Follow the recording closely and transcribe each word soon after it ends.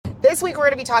This week, we're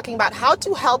going to be talking about how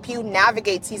to help you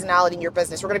navigate seasonality in your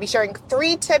business. We're going to be sharing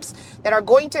 3 tips that are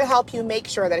going to help you make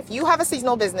sure that if you have a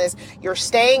seasonal business, you're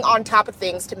staying on top of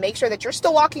things to make sure that you're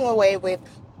still walking away with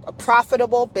a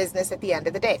profitable business at the end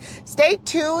of the day. Stay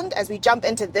tuned as we jump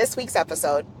into this week's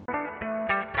episode.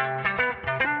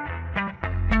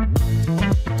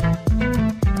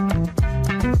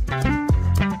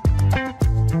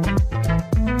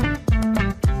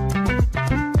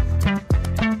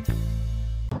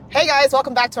 Hey guys,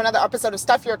 welcome back to another episode of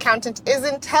Stuff Your Accountant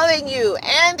Isn't Telling You.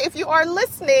 And if you are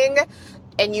listening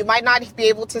and you might not be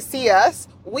able to see us,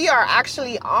 we are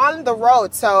actually on the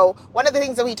road. So one of the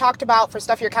things that we talked about for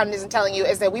Stuff Your Accountant Isn't Telling You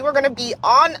is that we were going to be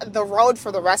on the road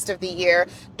for the rest of the year,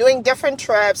 doing different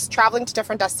trips, traveling to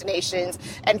different destinations.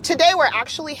 And today we're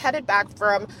actually headed back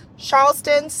from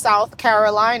Charleston, South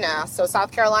Carolina. So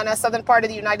South Carolina, southern part of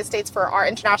the United States for our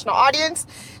international audience.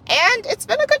 And it's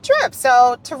been a good trip.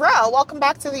 So Terrell, welcome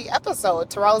back to the episode.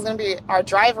 Terrell is going to be our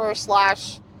driver /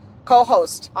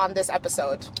 co-host on this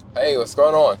episode. Hey, what's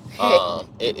going on?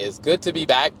 It is good to be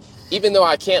back, even though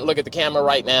I can't look at the camera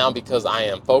right now because I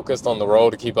am focused on the road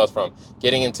to keep us from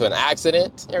getting into an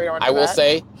accident. Yeah, I will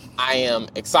say I am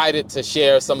excited to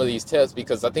share some of these tips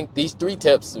because I think these 3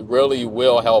 tips really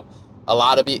will help a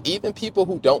lot of even people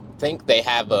who don't think they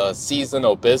have a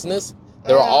seasonal business.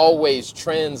 There are always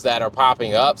trends that are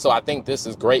popping up. So I think this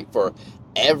is great for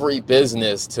every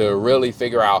business to really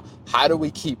figure out how do we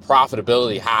keep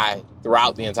profitability high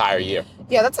throughout the entire year.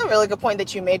 Yeah, that's a really good point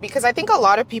that you made, because I think a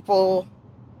lot of people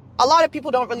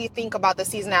don't really think about the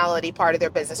seasonality part of their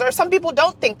business, or some people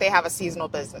don't think they have a seasonal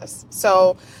business.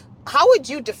 So how would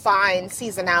you define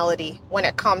seasonality when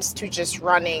it comes to just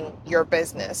running your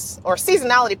business, or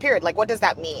seasonality period? Like, what does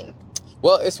that mean?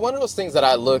 Well, it's one of those things that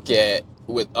I look at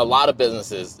with a lot of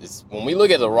businesses is when we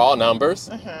look at the raw numbers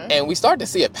and we start to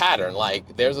see a pattern,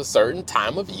 like there's a certain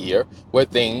time of year where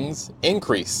things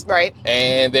increase. Right.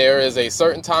 And there is a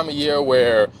certain time of year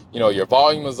where, your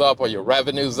volume is up or your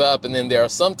revenue's up. And then there are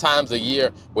some times a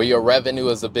year where your revenue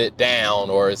is a bit down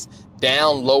or is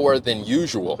down lower than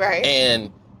usual. Right.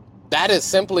 And that is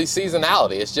simply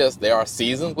seasonality. It's just there are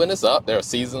seasons when it's up, there are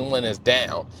seasons when it's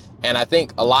down. And I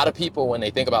think a lot of people, when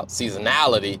they think about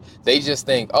seasonality, they just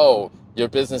think, oh, your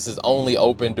business is only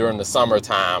open during the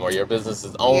summertime or your business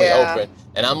is only open.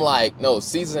 And I'm like, no,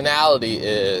 seasonality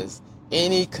is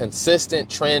any consistent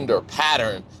trend or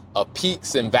pattern of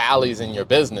peaks and valleys in your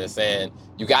business. And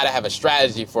you got to have a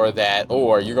strategy for that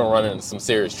or you're going to run into some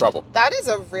serious trouble. That is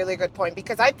a really good point,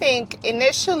 because I think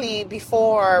initially,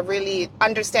 before really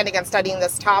understanding and studying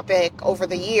this topic over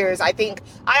the years, I think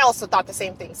I also thought the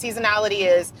same thing. Seasonality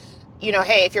is,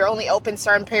 hey, if you're only open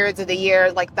certain periods of the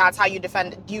year, like that's how you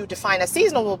define a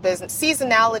seasonal business,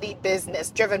 seasonality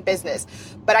business, driven business.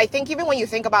 But I think even when you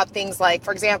think about things like,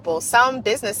 for example, some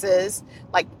businesses,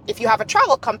 like if you have a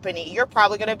travel company, you're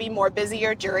probably going to be more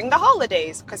busier during the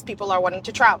holidays because people are wanting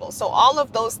to travel. So all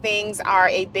of those things are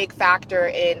a big factor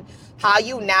in how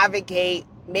you navigate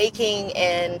making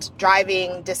and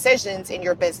driving decisions in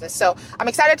your business. So I'm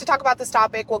excited to talk about this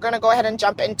topic. We're going to go ahead and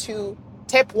jump into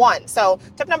tip 1. So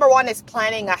tip number 1 is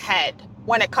planning ahead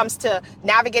when it comes to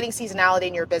navigating seasonality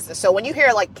in your business. So when you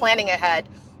hear like planning ahead,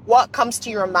 what comes to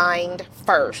your mind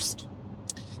first?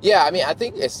 Yeah, I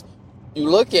think you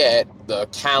look at the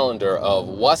calendar of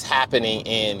what's happening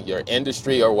in your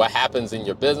industry or what happens in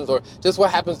your business or just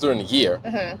what happens during the year.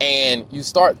 And you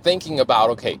start thinking about,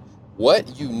 okay,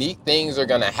 what unique things are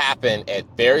going to happen at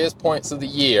various points of the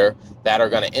year that are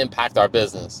going to impact our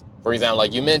business. For example,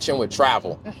 like you mentioned with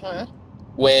travel.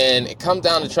 When it comes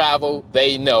down to travel,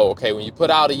 they know, okay, when you put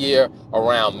out a year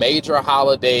around major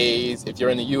holidays, if you're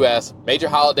in the U.S., major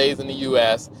holidays in the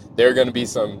U.S., there are going to be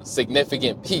some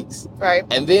significant peaks. Right.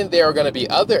 And then there are going to be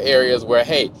other areas where,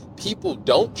 hey, people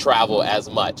don't travel as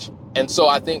much. And so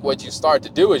I think what you start to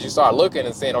do is you start looking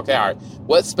and saying, okay, all right,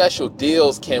 what special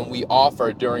deals can we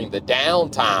offer during the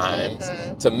down times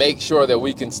to make sure that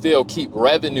we can still keep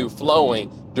revenue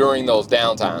flowing during those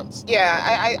downtimes?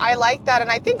 Yeah, I like that. And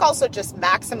I think also just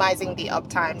maximizing the up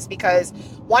times, because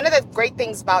one of the great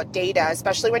things about data,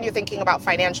 especially when you're thinking about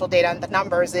financial data and the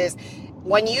numbers, is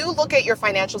when you look at your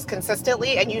financials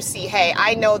consistently and you see, hey,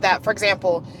 I know that, for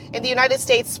example, in the United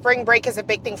States, spring break is a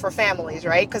big thing for families,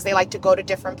 right? Because they like to go to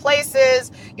different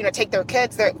places, take their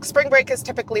kids. Their spring break is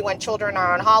typically when children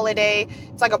are on holiday.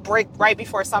 It's like a break right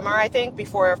before summer, I think,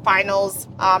 before finals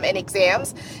and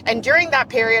exams. And during that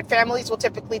period, families will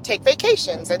typically take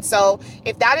vacations. And so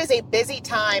if that is a busy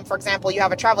time, for example, you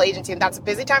have a travel agency and that's a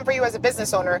busy time for you as a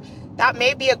business owner, that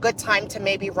may be a good time to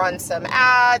maybe run some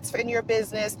ads in your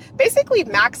business. Basically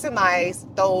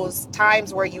maximize those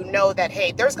times where you know that,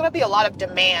 hey, there's going to be a lot of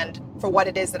demand for what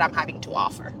it is that I'm having to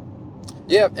offer.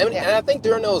 Yeah, and I think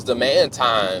during those demand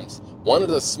times, one of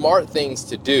the smart things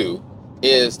to do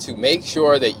is to make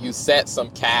sure that you set some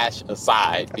cash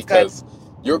aside. That's because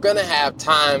you're going to have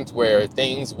times where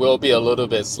things will be a little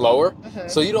bit slower.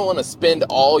 So you don't want to spend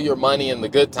all your money in the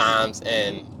good times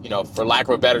and, for lack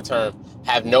of a better term,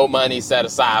 have no money set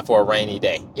aside for a rainy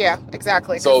day. Yeah,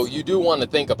 exactly. So you do want to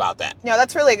think about that. Yeah,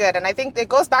 that's really good. And I think it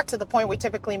goes back to the point we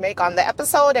typically make on the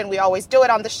episode, and we always do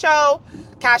it on the show.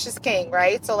 Cash is king,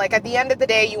 right? So like at the end of the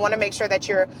day, you want to make sure that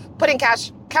you're putting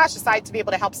cash aside to be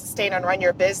able to help sustain and run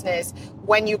your business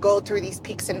when you go through these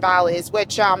peaks and valleys,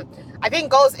 which I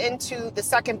think goes into the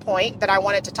second point that I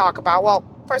wanted to talk about. Well,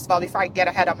 first of all, before I get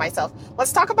ahead of myself,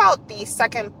 let's talk about the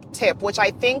second tip, which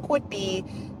I think would be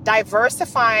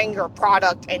diversifying your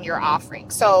product and your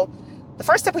offering. So the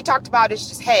first tip we talked about is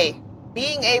just,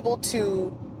 being able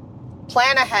to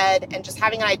plan ahead and just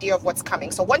having an idea of what's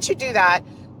coming. So once you do that,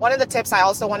 one of the tips I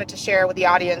also wanted to share with the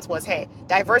audience was,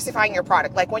 diversifying your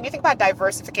product. Like when you think about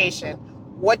diversification,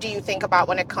 what do you think about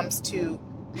when it comes to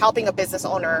helping a business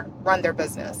owner run their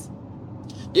business?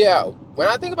 Yeah, when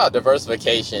I think about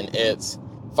diversification, it's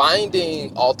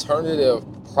finding alternative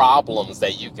problems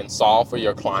that you can solve for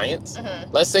your clients.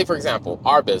 Let's say, for example,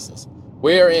 our business.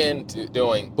 We're into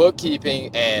doing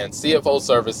bookkeeping and CFO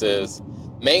services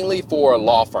mainly for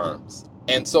law firms.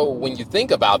 And so when you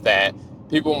think about that,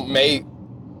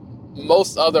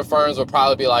 most other firms would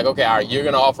probably be like, okay, all right, you're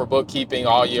going to offer bookkeeping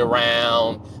all year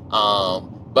round.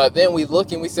 But then we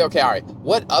look and we say, okay, all right,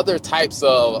 what other types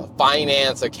of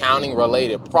finance, accounting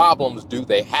related problems do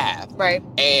they have? Right.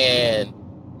 And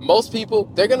most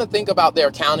people, they're going to think about their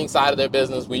accounting side of their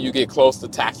business when you get close to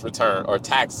tax return or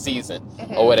tax season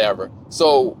or whatever.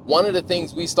 So one of the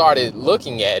things we started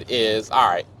looking at is, all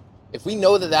right, if we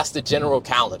know that that's the general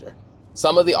calendar,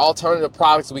 some of the alternative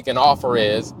products we can offer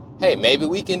is, maybe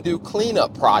we can do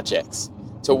cleanup projects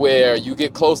to where you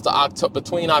get close to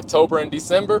between October and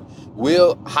December,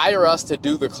 we'll hire us to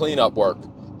do the cleanup work.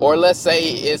 Or let's say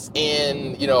it's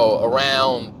in,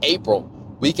 around April,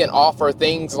 we can offer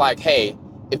things like,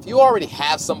 if you already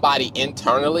have somebody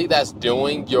internally that's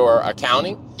doing your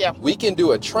accounting, we can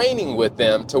do a training with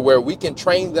them to where we can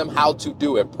train them how to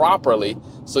do it properly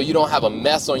so you don't have a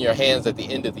mess on your hands at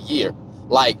the end of the year.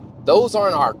 Like, those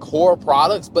aren't our core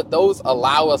products, but those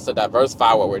allow us to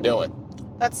diversify what we're doing.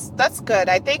 That's good.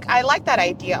 I think I like that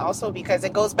idea also because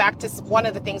it goes back to one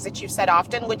of the things that you've said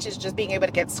often, which is just being able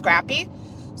to get scrappy.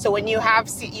 So when you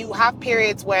have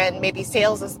periods when maybe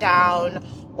sales is down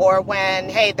or when,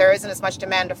 there isn't as much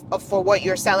demand for what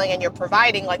you're selling and you're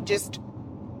providing, like just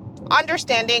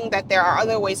understanding that there are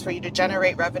other ways for you to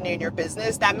generate revenue in your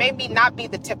business that maybe not be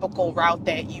the typical route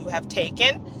that you have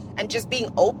taken. And just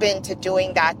being open to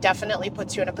doing that definitely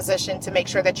puts you in a position to make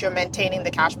sure that you're maintaining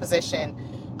the cash position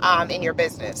in your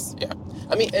business. Yeah.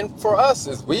 I mean, and for us,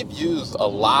 is we've used a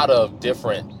lot of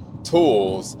different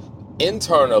tools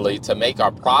internally to make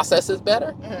our processes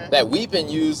better that we've been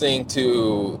using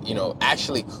to,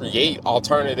 actually create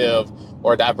alternative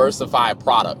or diversified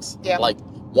products. Yeah. Like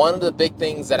one of the big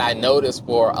things that I noticed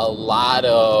for a lot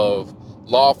of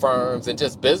law firms and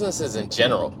just businesses in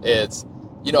general, it's,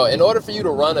 in order for you to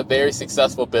run a very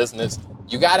successful business,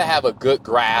 you got to have a good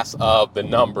grasp of the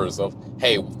numbers of,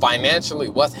 financially,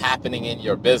 what's happening in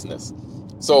your business.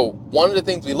 So one of the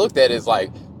things we looked at is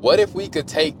like, what if we could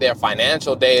take their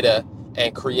financial data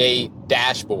and create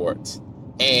dashboards?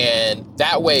 And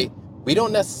that way, we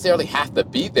don't necessarily have to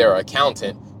be their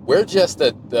accountant. We're just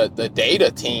the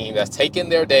data team that's taking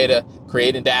their data,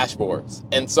 creating dashboards.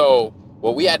 And so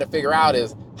what we had to figure out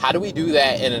is, how do we do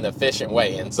that in an efficient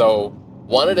way? And so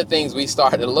one of the things we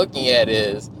started looking at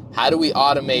is, how do we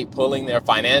automate pulling their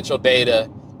financial data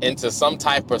into some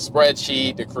type of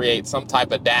spreadsheet to create some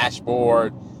type of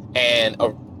dashboard? And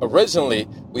originally,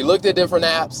 we looked at different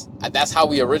apps. That's how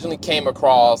we originally came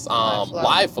across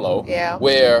LiveFlow,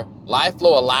 where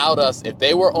LiveFlow allowed us, if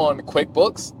they were on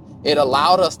QuickBooks, it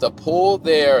allowed us to pull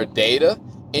their data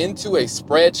into a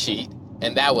spreadsheet,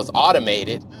 and that was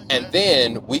automated. And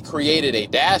then we created a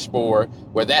dashboard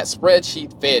where that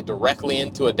spreadsheet fed directly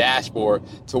into a dashboard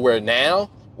to where now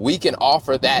we can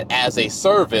offer that as a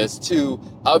service to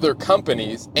other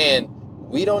companies, and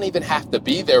we don't even have to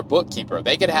be their bookkeeper.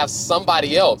 They could have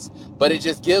somebody else, but it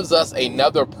just gives us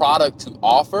another product to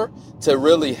offer to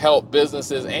really help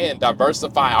businesses and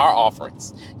diversify our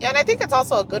offerings. Yeah, and I think it's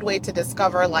also a good way to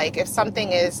discover, like, if something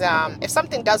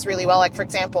does really well, like, for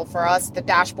example, for us, the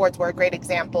dashboards were a great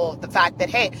example of the fact that,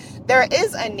 there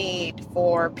is a need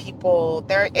for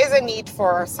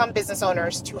some business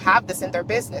owners to have this in their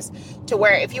business, to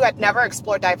where if you had never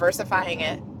explored diversifying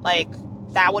it, like,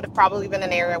 that would have probably been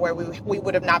an area where we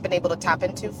would have not been able to tap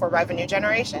into for revenue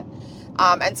generation.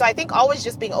 And so I think always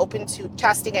just being open to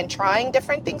testing and trying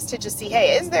different things to just see,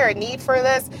 hey, is there a need for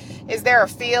this? Is there a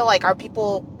feel? Like, are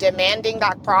people demanding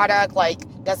that product? Like,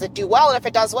 does it do well? And if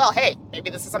it does well, hey,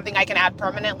 maybe this is something I can add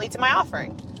permanently to my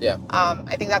offering. Yeah.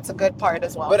 I think that's a good part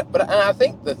as well. But and I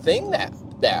think the thing that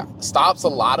stops a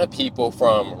lot of people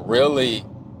from really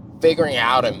figuring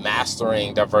out and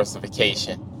mastering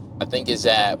diversification, I think, is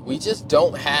that we just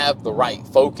don't have the right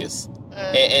focus.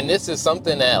 And this is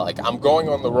something that, like, I'm going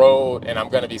on the road and I'm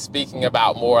going to be speaking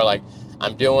about more. Like,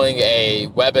 I'm doing a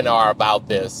webinar about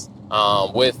this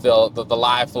with the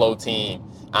Live Flow team.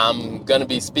 I'm going to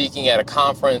be speaking at a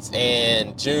conference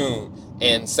in June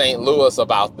in St. Louis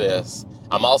about this.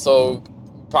 I'm also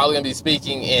probably going to be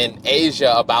speaking in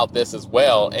Asia about this as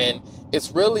well. And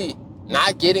it's really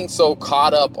not getting so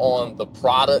caught up on the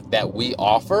product that we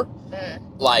offer.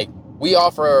 Like, we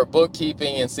offer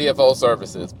bookkeeping and CFO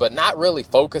services, but not really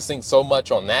focusing so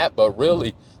much on that, but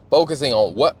really focusing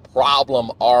on what problem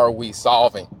are we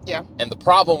solving. Yeah. And the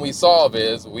problem we solve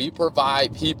is we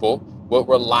provide people with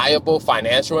reliable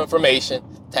financial information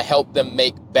to help them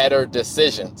make better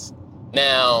decisions.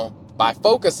 Now, by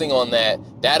focusing on that,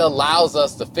 that allows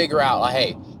us to figure out, like,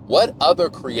 hey, what other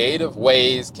creative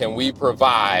ways can we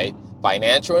provide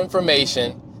financial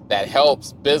information that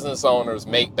helps business owners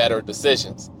make better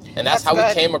decisions? And that's how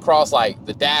we came across, like,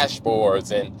 the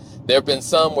dashboards. And there have been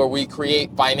some where we create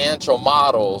financial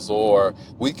models, or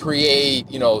we create,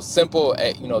 simple,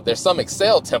 there's some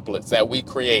Excel templates that we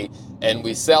create and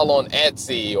we sell on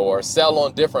Etsy or sell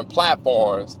on different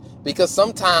platforms, because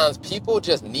sometimes people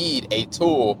just need a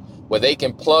tool where they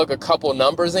can plug a couple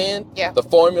numbers in. Yeah. The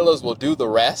formulas will do the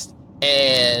rest.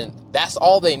 And that's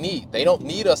all they need. They don't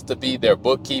need us to be their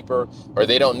bookkeeper, or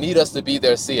they don't need us to be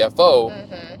their CFO.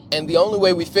 And the only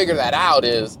way we figure that out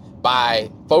is by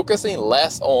focusing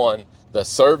less on the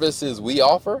services we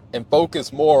offer and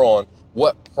focus more on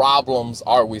what problems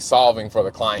are we solving for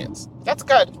the clients. That's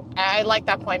good. I like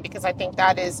that point, because I think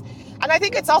that is, and I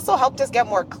think it's also helped us get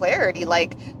more clarity.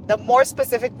 Like, the more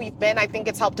specific we've been, I think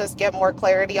it's helped us get more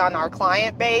clarity on our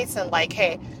client base. And, like,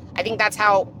 hey, I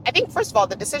think first of all,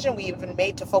 the decision we even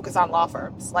made to focus on law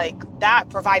firms, like, that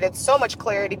provided so much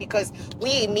clarity, because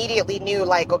we immediately knew,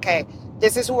 like, okay,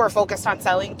 this is who we're focused on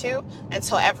selling to. And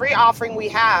so every offering we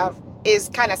have is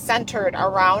kind of centered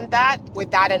around that,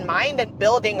 with that in mind, and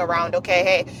building around, okay,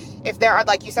 hey, if there are,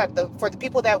 like you said, for the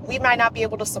people that we might not be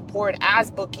able to support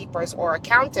as bookkeepers or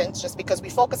accountants, just because we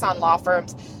focus on law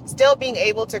firms, still being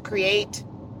able to create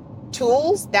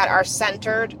tools that are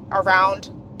centered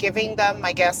around giving them,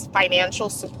 I guess, financial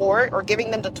support, or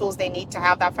giving them the tools they need to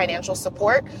have that financial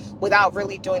support without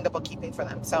really doing the bookkeeping for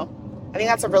them. So I think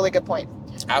that's a really good point.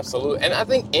 Absolutely. And I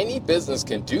think any business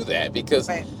can do that, because,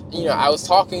 Right. I was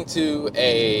talking to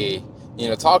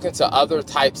other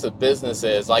types of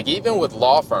businesses, like even with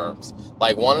law firms.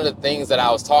 Like, one of the things that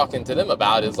I was talking to them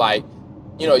about is, like,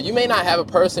 you may not have a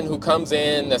person who comes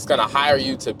in that's going to hire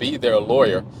you to be their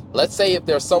lawyer. Let's say if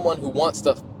there's someone who wants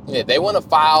to, they want to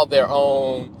file their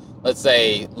own, let's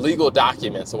say, legal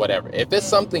documents or whatever. If it's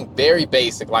something very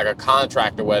basic, like a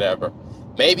contract or whatever,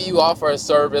 maybe you offer a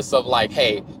service of, like,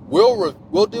 hey,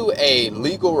 we'll do a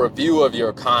legal review of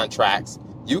your contracts.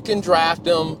 You can draft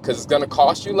them because it's going to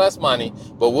cost you less money,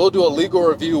 but we'll do a legal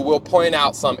review. We'll point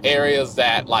out some areas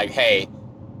that, like, hey,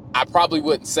 I probably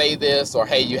wouldn't say this, or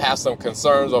hey, you have some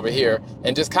concerns over here,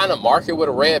 and just kind of mark it with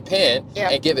a red pen. Yeah.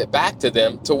 And give it back to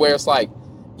them, to where it's like,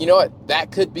 you know what,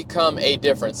 that could become a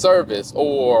different service.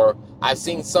 Or I've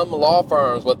seen some law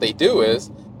firms, what they do is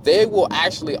they will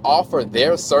actually offer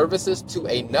their services to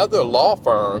another law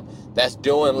firm that's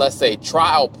doing, let's say,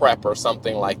 trial prep or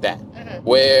something like that,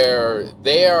 where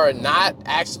they are not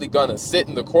actually going to sit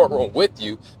in the courtroom with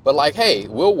you, but, like, hey,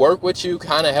 we'll work with you,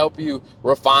 kind of help you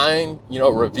refine,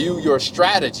 review your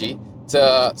strategy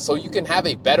so you can have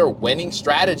a better winning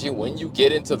strategy when you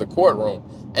get into the courtroom.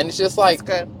 And it's just like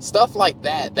stuff like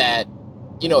that,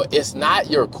 it's not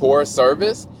your core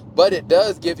service, but it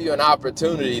does give you an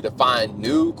opportunity to find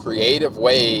new creative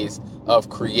ways of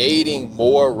creating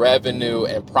more revenue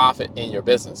and profit in your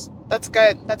business. That's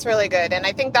good. That's really good. And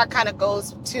I think that kind of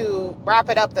goes to wrap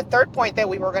it up. The third point that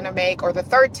we were going to make, or the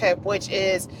third tip, which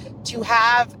is to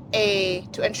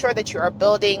ensure that you are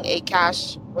building a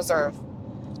cash reserve.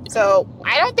 So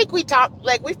I don't think we talk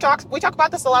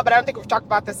about this a lot, but I don't think we've talked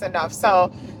about this enough.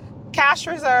 So cash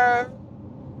reserve,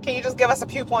 can you just give us a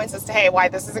few points as to, hey, why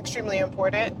this is extremely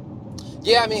important?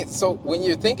 Yeah, so when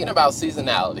you're thinking about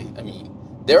seasonality,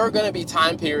 there are going to be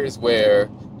time periods where,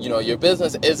 your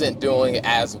business isn't doing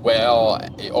as well,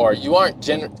 or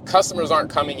customers aren't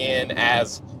coming in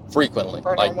as frequently.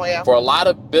 For Like normal, yeah. for a lot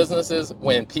of businesses,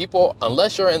 when people,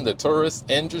 unless you're in the tourist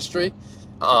industry,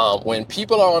 when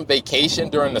people are on vacation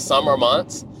during the summer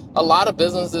months, a lot of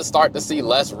businesses start to see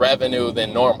less revenue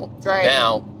than normal. Right.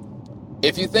 Now,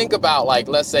 if you think about, like,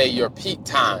 let's say your peak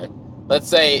time, let's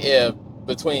say if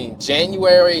between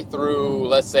January through,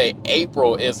 let's say,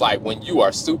 April is like when you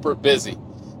are super busy,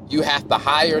 you have to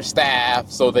hire staff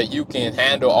so that you can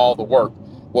handle all the work.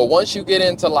 Well, once you get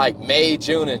into like May,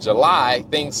 June, and July,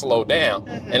 things slow down.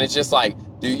 Mm-hmm. And it's just like,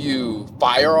 do you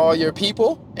fire all your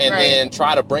people and Right. then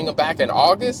try to bring them back in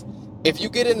August? If you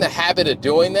get in the habit of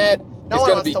doing that, No it's one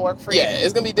going wants be, to work for you. yeah,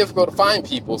 it's going to be difficult to find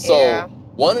people. So Yeah.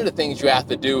 one of the things you have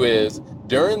to do is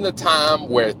during the time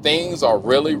where things are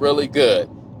really, really good,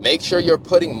 make sure you're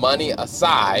putting money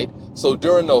aside. So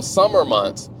during those summer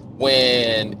months,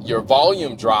 when your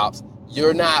volume drops,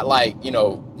 you're not like,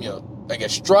 I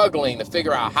guess struggling to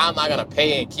figure out how am I going to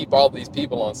pay and keep all these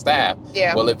people on staff.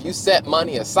 Yeah. Well, if you set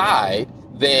money aside,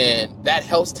 then that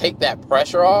helps take that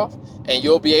pressure off and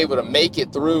you'll be able to make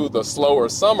it through the slower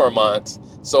summer months.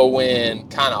 So when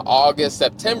kind of August,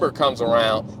 September comes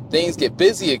around, things get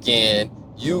busy again,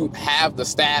 you have the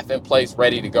staff in place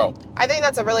ready to go. I think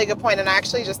that's a really good point. And I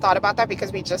actually just thought about that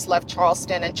because we just left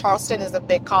Charleston, and Charleston is a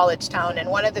big college town.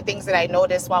 And one of the things that I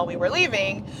noticed while we were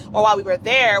leaving or while we were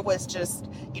there was just,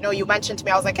 you mentioned to me,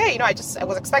 I was like, hey, I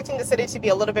was expecting the city to be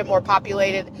a little bit more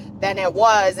populated than it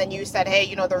was. And you said,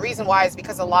 hey, the reason why is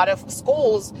because a lot of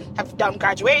schools have done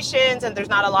graduations and there's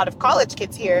not a lot of college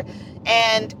kids here.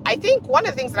 And I think one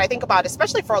of the things that I think about,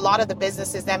 especially for a lot of the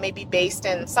businesses that may be based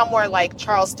in somewhere like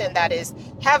Charleston that is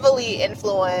heavily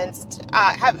influenced,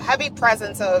 heavy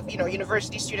presence of,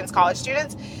 university students, college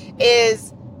students,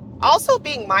 is also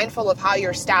being mindful of how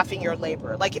you're staffing your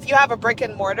labor. Like if you have a brick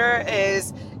and mortar,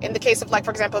 is in the case of, like,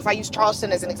 for example, if I use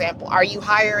Charleston as an example, are you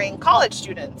hiring college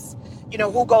students,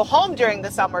 who go home during the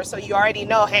summer? So you already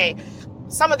know, hey,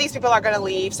 some of these people are going to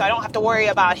leave, so I don't have to worry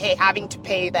about, hey, having to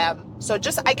pay them. So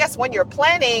just, I guess when you're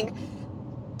planning,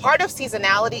 part of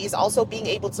seasonality is also being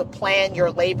able to plan your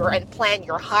labor and plan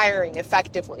your hiring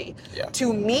effectively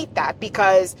to meet that.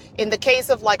 Because in the case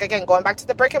of, like, again, going back to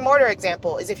the brick and mortar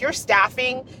example, is if you're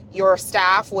staffing your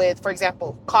staff with, for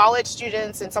example, college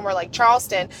students in somewhere like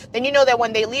Charleston, then you know that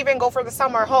when they leave and go for the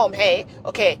summer home, hey,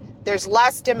 okay, there's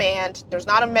less demand. There's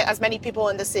not as many people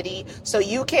in the city. So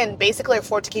you can basically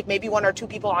afford to keep maybe one or two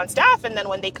people on staff. And then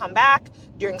when they come back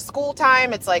during school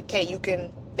time, it's like, okay,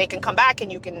 they can come back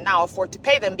and you can now afford to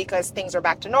pay them because things are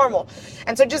back to normal.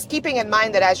 And so just keeping in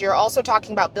mind that as you're also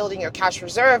talking about building your cash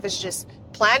reserve, is just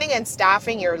planning and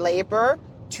staffing your labor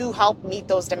to help meet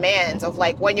those demands of,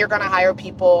 like, when you're going to hire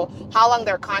people, how long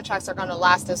their contracts are going to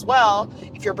last as well.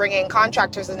 If you're bringing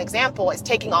contractors, as an example, is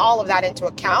taking all of that into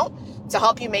account to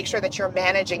help you make sure that you're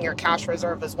managing your cash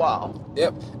reserve as well.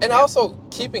 Yep. And also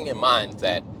keeping in mind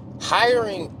that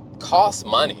hiring costs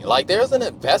money. Like, there's an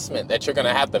investment that you're going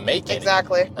to have to make in it.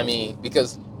 Exactly. I mean,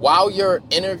 because while you're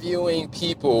interviewing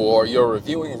people or you're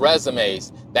reviewing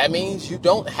resumes, that means you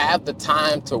don't have the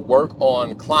time to work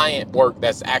on client work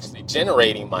that's actually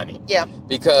generating money. Yeah.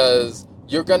 Because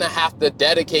you're going to have to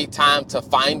dedicate time to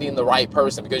finding the right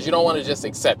person, because you don't want to just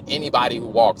accept anybody who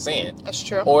walks in. That's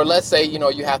true. Or let's say,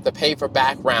 you have to pay for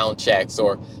background checks.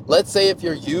 Or let's say if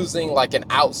you're using like an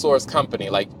outsourced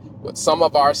company, like some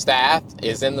of our staff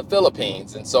is in the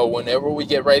Philippines. And so whenever we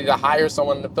get ready to hire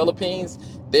someone in the Philippines,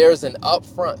 there's an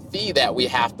upfront fee that we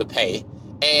have to pay.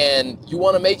 And you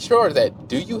want to make sure that,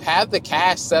 do you have the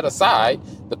cash set aside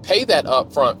to pay that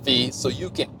upfront fee so you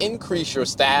can increase your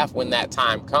staff when that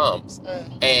time comes?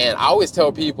 And I always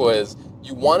tell people is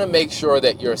you want to make sure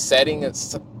that you're setting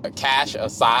a cash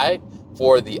aside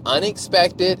for the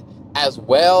unexpected, as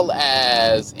well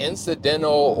as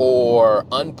incidental or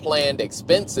unplanned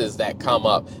expenses that come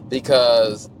up.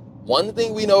 Because one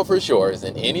thing we know for sure is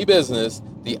in any business,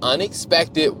 the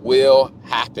unexpected will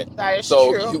happen. That is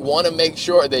so true. You want to make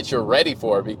sure that you're ready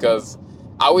for it, because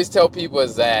I always tell people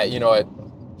is that,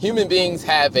 human beings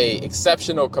have a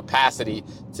exceptional capacity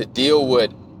to deal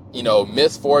with,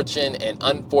 misfortune and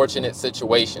unfortunate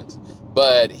situations.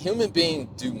 But human beings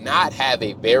do not have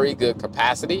a very good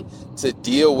capacity to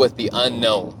deal with the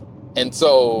unknown. And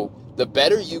so the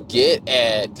better you get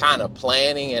at kind of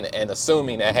planning and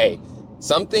assuming that, hey,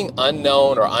 something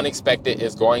unknown or unexpected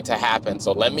is going to happen.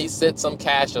 So let me set some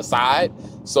cash aside.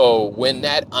 So when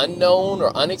that unknown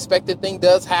or unexpected thing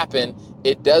does happen,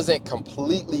 it doesn't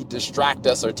completely distract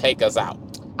us or take us out.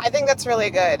 I think that's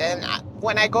really good. And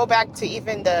when I go back to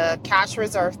even the cash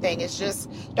reserve thing, it's just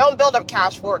don't build up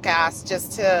cash forecasts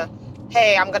just to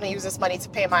hey, I'm going to use this money to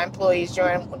pay my employees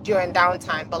during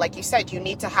downtime. But like you said, you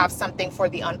need to have something for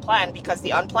the unplanned, because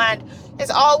the unplanned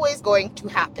is always going to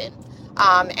happen.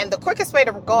 And the quickest way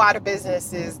to go out of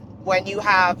business is when you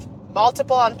have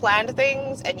multiple unplanned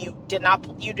things and you did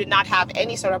not have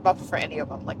any sort of buffer for any of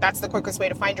them. Like, that's the quickest way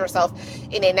to find yourself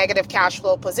in a negative cash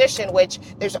flow position, which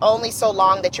there's only so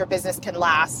long that your business can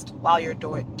last while you're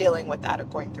dealing with that or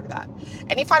going through that.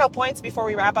 Any final points before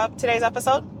we wrap up today's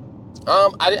episode?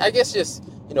 I guess just,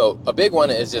 a big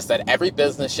one is just that every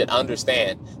business should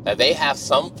understand that they have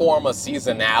some form of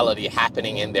seasonality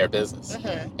happening in their business.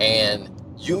 And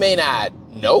you may not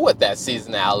know what that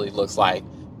seasonality looks like,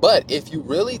 but if you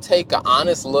really take an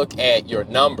honest look at your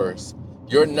numbers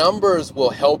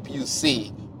will help you see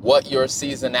what your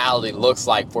seasonality looks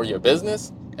like for your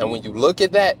business. And when you look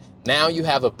at that, now you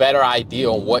have a better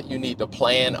idea on what you need to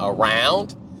plan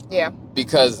around. Yeah.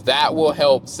 Because that will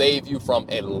help save you from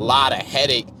a lot of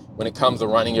headache when it comes to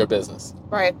running your business.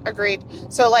 Right. Agreed.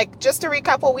 So, like, just to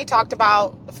recap what we talked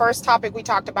about, the first topic we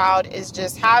talked about is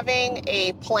just having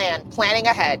a plan, planning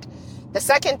ahead. The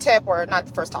second tip, or not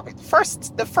the first topic,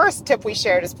 the first tip we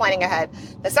shared is planning ahead.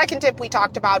 The second tip we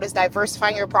talked about is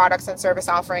diversifying your products and service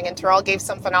offering. And Terrell gave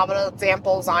some phenomenal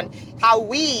examples on how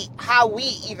we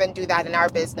even do that in our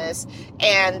business.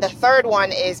 And the third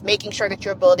one is making sure that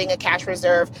you're building a cash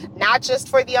reserve, not just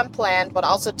for the unplanned, but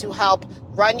also to help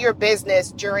run your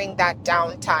business during that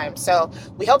downtime. So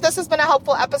we hope this has been a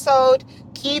helpful episode.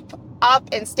 Keep up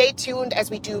and stay tuned as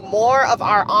we do more of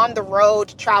our on the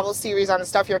road travel series on the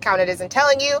stuff your accountant isn't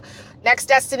telling you. Next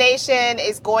destination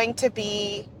is going to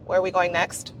be, where are we going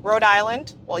next? Rhode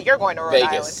Island. Well, you're going to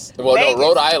Vegas. Rhode Island. No,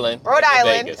 Rhode Island. Rhode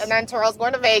Island. Vegas. And then Terrell's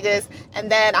going to Vegas.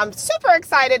 And then I'm super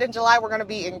excited. In July, we're going to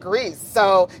be in Greece.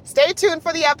 So stay tuned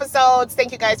for the episodes.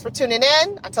 Thank you guys for tuning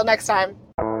in. Until next time.